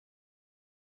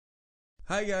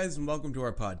Hi guys, and welcome to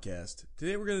our podcast.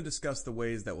 Today we're going to discuss the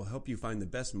ways that will help you find the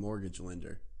best mortgage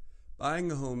lender.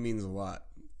 Buying a home means a lot.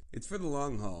 It's for the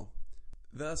long haul.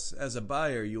 Thus, as a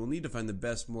buyer, you will need to find the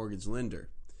best mortgage lender.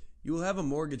 You will have a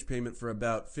mortgage payment for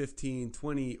about 15,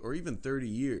 20, or even 30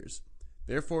 years.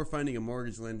 Therefore, finding a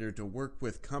mortgage lender to work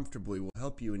with comfortably will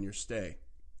help you in your stay.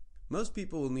 Most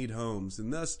people will need homes,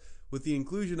 and thus, with the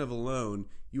inclusion of a loan,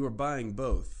 you are buying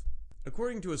both.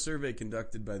 According to a survey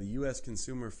conducted by the U.S.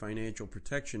 Consumer Financial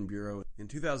Protection Bureau in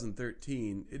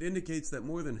 2013, it indicates that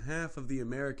more than half of the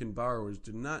American borrowers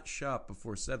do not shop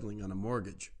before settling on a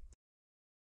mortgage.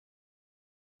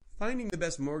 Finding the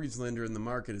best mortgage lender in the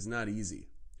market is not easy.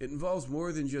 It involves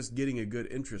more than just getting a good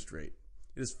interest rate.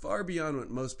 It is far beyond what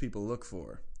most people look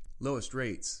for. Lowest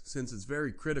rates, since it's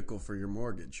very critical for your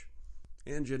mortgage,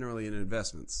 and generally in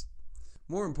investments.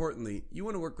 More importantly, you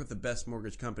want to work with the best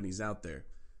mortgage companies out there.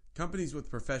 Companies with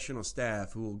professional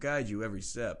staff who will guide you every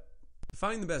step. To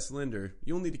find the best lender,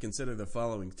 you'll need to consider the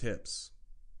following tips.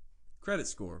 Credit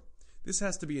score. This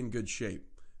has to be in good shape.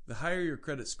 The higher your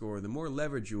credit score, the more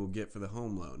leverage you will get for the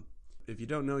home loan. If you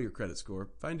don't know your credit score,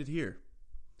 find it here.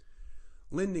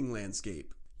 Lending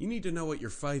landscape. You need to know what your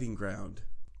fighting ground.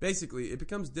 Basically, it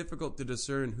becomes difficult to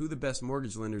discern who the best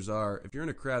mortgage lenders are if you're in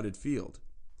a crowded field.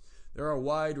 There are a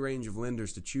wide range of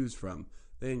lenders to choose from.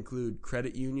 They include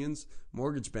credit unions,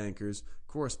 mortgage bankers,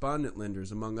 correspondent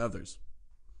lenders, among others.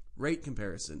 Rate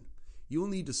comparison. You will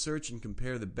need to search and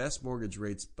compare the best mortgage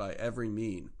rates by every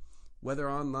mean, whether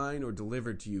online or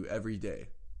delivered to you every day.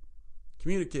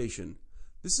 Communication.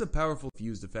 This is a powerful tool if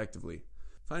used effectively.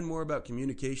 Find more about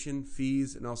communication,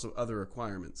 fees, and also other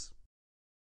requirements.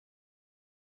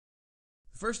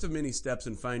 The first of many steps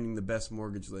in finding the best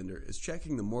mortgage lender is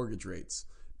checking the mortgage rates.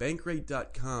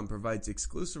 Bankrate.com provides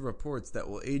exclusive reports that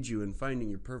will aid you in finding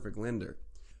your perfect lender.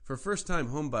 For first-time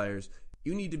homebuyers,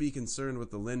 you need to be concerned with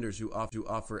the lenders who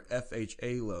offer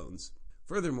FHA loans.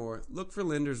 Furthermore, look for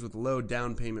lenders with low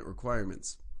down payment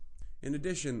requirements. In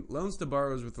addition, loans to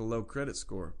borrowers with a low credit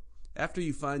score. After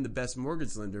you find the best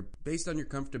mortgage lender, based on your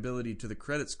comfortability to the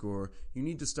credit score, you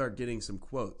need to start getting some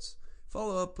quotes.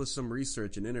 Follow up with some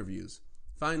research and interviews.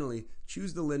 Finally,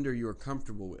 choose the lender you are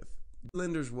comfortable with.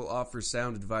 Lenders will offer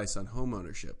sound advice on home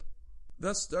ownership.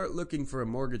 Thus, start looking for a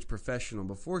mortgage professional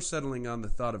before settling on the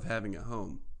thought of having a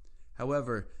home.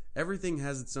 However, everything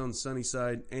has its own sunny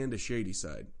side and a shady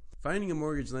side. Finding a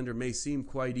mortgage lender may seem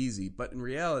quite easy, but in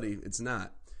reality, it's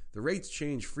not. The rates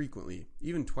change frequently,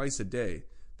 even twice a day.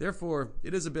 Therefore,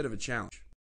 it is a bit of a challenge.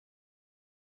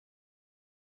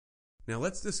 Now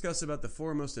let's discuss about the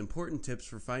 4 most important tips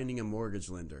for finding a mortgage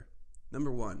lender.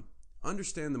 Number 1.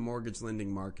 Understand the mortgage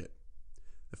lending market.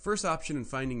 The first option in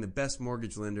finding the best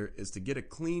mortgage lender is to get a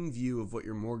clean view of what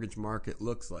your mortgage market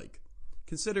looks like.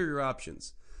 Consider your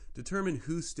options. Determine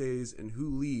who stays and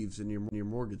who leaves in your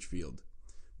mortgage field.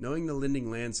 Knowing the lending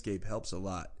landscape helps a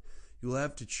lot. You will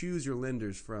have to choose your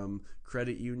lenders from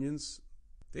credit unions.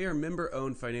 They are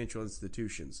member-owned financial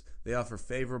institutions. They offer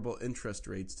favorable interest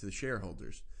rates to the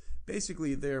shareholders.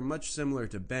 Basically, they are much similar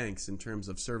to banks in terms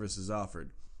of services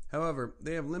offered. However,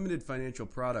 they have limited financial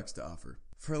products to offer.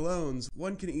 For loans,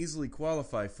 one can easily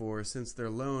qualify for since their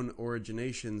loan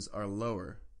originations are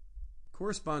lower.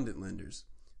 Correspondent lenders.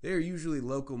 They are usually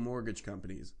local mortgage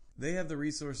companies. They have the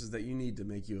resources that you need to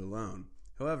make you a loan.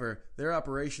 However, their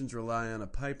operations rely on a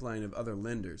pipeline of other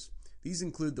lenders. These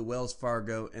include the Wells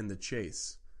Fargo and the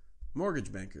Chase.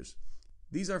 Mortgage bankers.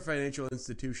 These are financial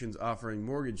institutions offering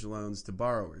mortgage loans to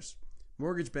borrowers.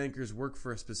 Mortgage bankers work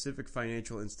for a specific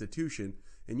financial institution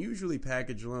and usually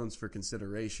package loans for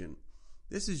consideration.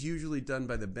 This is usually done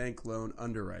by the bank loan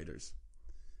underwriters.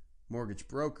 Mortgage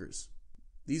brokers.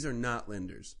 These are not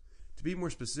lenders. To be more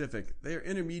specific, they are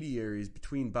intermediaries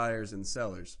between buyers and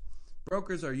sellers.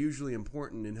 Brokers are usually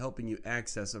important in helping you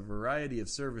access a variety of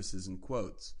services and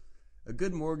quotes. A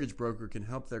good mortgage broker can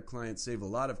help their clients save a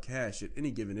lot of cash at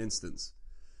any given instance.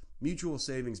 Mutual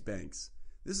savings banks.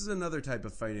 This is another type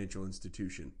of financial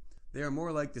institution. They are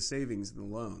more like the savings than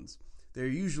the loans. They are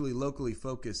usually locally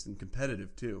focused and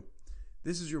competitive too.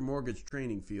 This is your mortgage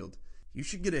training field. You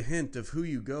should get a hint of who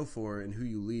you go for and who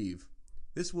you leave.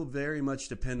 This will very much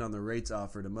depend on the rates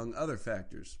offered, among other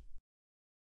factors.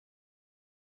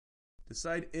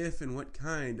 Decide if and what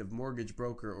kind of mortgage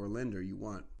broker or lender you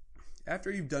want.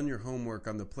 After you've done your homework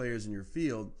on the players in your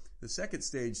field, the second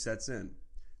stage sets in,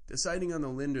 deciding on the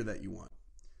lender that you want.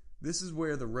 This is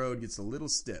where the road gets a little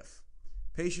stiff.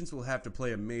 Patience will have to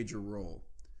play a major role.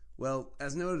 Well,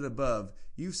 as noted above,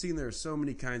 you've seen there are so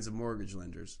many kinds of mortgage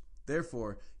lenders.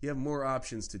 Therefore, you have more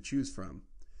options to choose from.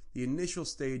 The initial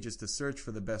stage is to search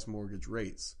for the best mortgage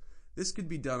rates. This could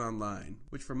be done online,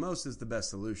 which for most is the best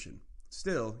solution.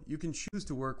 Still, you can choose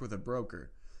to work with a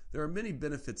broker. There are many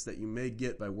benefits that you may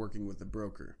get by working with a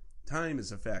broker. Time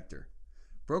is a factor.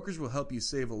 Brokers will help you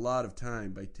save a lot of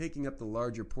time by taking up the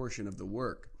larger portion of the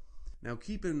work. Now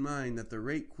keep in mind that the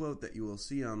rate quote that you will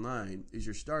see online is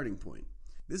your starting point.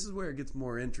 This is where it gets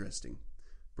more interesting.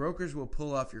 Brokers will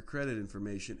pull off your credit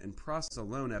information and process a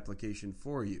loan application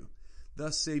for you,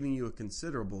 thus saving you a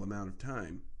considerable amount of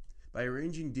time. By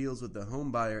arranging deals with the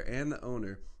home buyer and the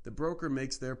owner, the broker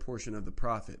makes their portion of the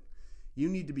profit. You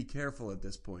need to be careful at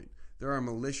this point. There are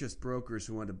malicious brokers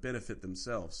who want to benefit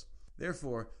themselves.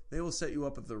 Therefore, they will set you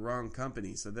up with the wrong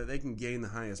company so that they can gain the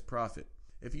highest profit.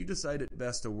 If you decide it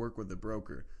best to work with a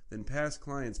broker, then past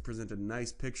clients present a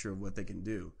nice picture of what they can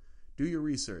do. Do your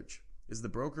research. Is the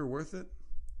broker worth it?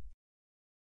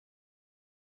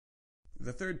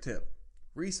 The third tip,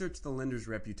 research the lender's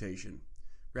reputation.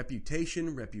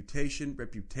 Reputation, reputation,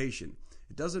 reputation.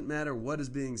 It doesn't matter what is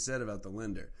being said about the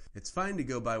lender. It's fine to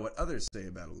go by what others say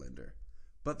about a lender.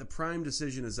 But the prime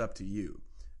decision is up to you.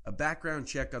 A background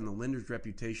check on the lender's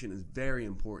reputation is very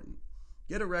important.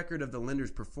 Get a record of the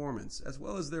lender's performance, as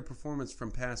well as their performance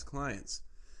from past clients.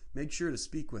 Make sure to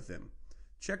speak with them.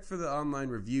 Check for the online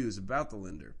reviews about the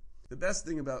lender. The best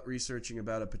thing about researching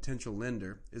about a potential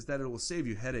lender is that it will save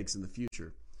you headaches in the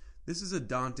future. This is a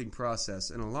daunting process,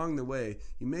 and along the way,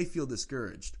 you may feel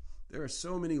discouraged. There are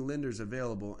so many lenders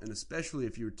available, and especially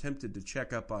if you're tempted to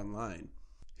check up online.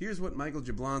 Here's what Michael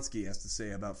Jablonski has to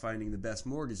say about finding the best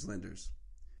mortgage lenders.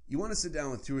 You want to sit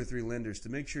down with 2 or 3 lenders to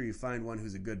make sure you find one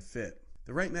who's a good fit,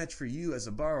 the right match for you as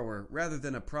a borrower rather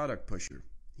than a product pusher.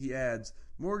 He adds,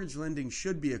 mortgage lending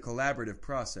should be a collaborative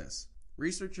process.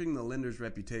 Researching the lender's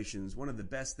reputation is one of the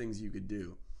best things you could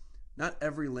do. Not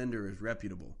every lender is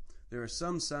reputable. There are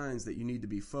some signs that you need to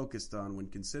be focused on when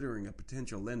considering a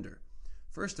potential lender.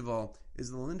 First of all, is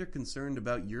the lender concerned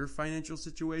about your financial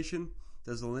situation?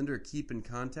 Does the lender keep in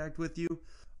contact with you?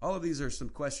 All of these are some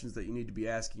questions that you need to be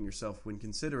asking yourself when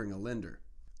considering a lender.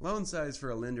 Loan size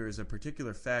for a lender is a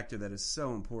particular factor that is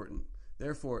so important.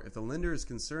 Therefore, if the lender is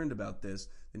concerned about this,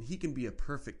 then he can be a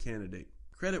perfect candidate.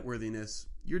 Creditworthiness,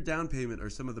 your down payment are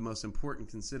some of the most important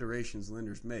considerations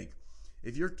lenders make.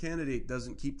 If your candidate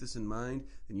doesn't keep this in mind,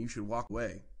 then you should walk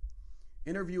away.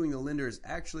 Interviewing a lender is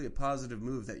actually a positive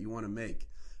move that you want to make.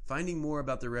 Finding more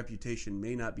about their reputation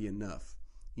may not be enough.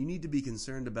 You need to be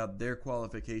concerned about their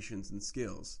qualifications and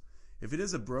skills. If it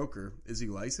is a broker, is he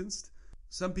licensed?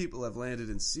 Some people have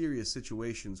landed in serious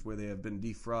situations where they have been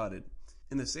defrauded.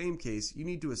 In the same case, you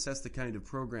need to assess the kind of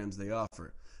programs they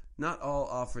offer. Not all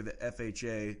offer the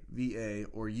FHA, VA,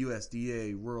 or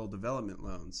USDA rural development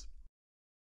loans.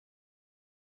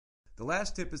 The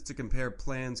last tip is to compare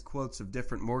plans, quotes of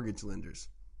different mortgage lenders.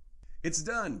 It's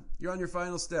done! You're on your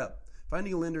final step.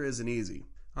 Finding a lender isn't easy.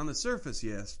 On the surface,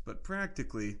 yes, but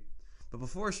practically. But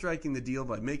before striking the deal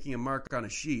by making a mark on a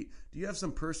sheet, do you have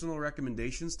some personal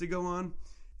recommendations to go on?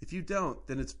 If you don't,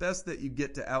 then it's best that you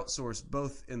get to outsource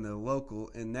both in the local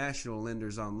and national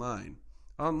lenders online.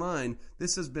 Online,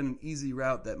 this has been an easy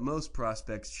route that most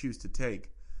prospects choose to take.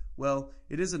 Well,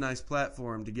 it is a nice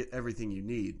platform to get everything you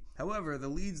need. However, the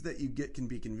leads that you get can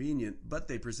be convenient, but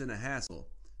they present a hassle.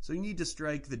 So you need to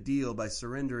strike the deal by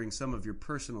surrendering some of your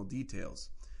personal details.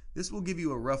 This will give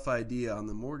you a rough idea on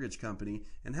the mortgage company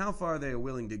and how far they are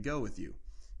willing to go with you.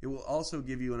 It will also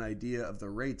give you an idea of the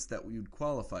rates that you'd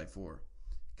qualify for.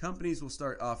 Companies will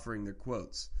start offering their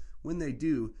quotes. When they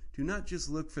do not just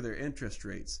look for their interest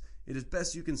rates. It is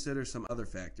best you consider some other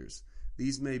factors.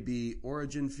 These may be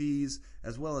origin fees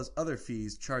as well as other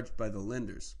fees charged by the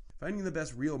lenders. Finding the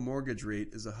best real mortgage rate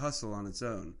is a hustle on its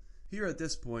own. Here at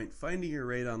this point, finding your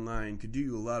rate online could do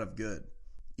you a lot of good,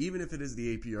 even if it is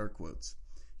the APR quotes.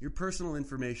 Your personal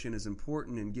information is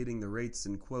important in getting the rates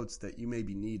and quotes that you may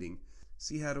be needing.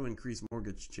 See how to increase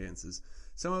mortgage chances.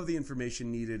 Some of the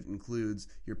information needed includes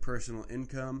your personal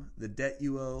income, the debt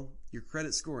you owe, your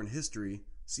credit score and history,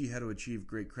 see how to achieve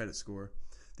great credit score,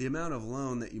 the amount of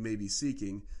loan that you may be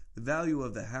seeking, the value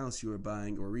of the house you are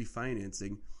buying or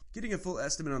refinancing. Getting a full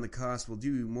estimate on the cost will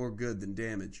do you more good than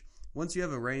damage. Once you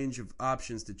have a range of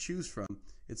options to choose from,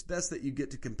 it's best that you get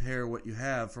to compare what you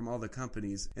have from all the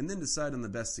companies and then decide on the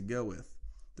best to go with.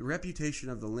 The reputation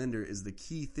of the lender is the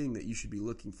key thing that you should be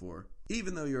looking for,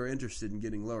 even though you are interested in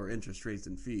getting lower interest rates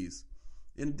and fees.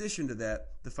 In addition to that,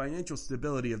 the financial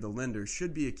stability of the lender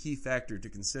should be a key factor to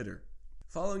consider.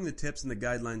 Following the tips and the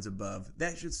guidelines above,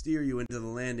 that should steer you into the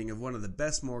landing of one of the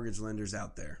best mortgage lenders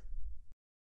out there.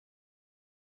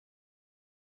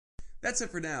 That's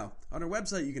it for now. On our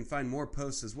website you can find more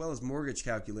posts as well as mortgage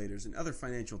calculators and other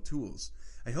financial tools.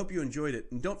 I hope you enjoyed it,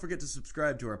 and don't forget to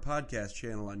subscribe to our podcast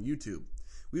channel on YouTube.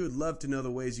 We would love to know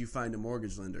the ways you find a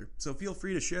mortgage lender, so feel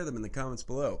free to share them in the comments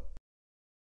below.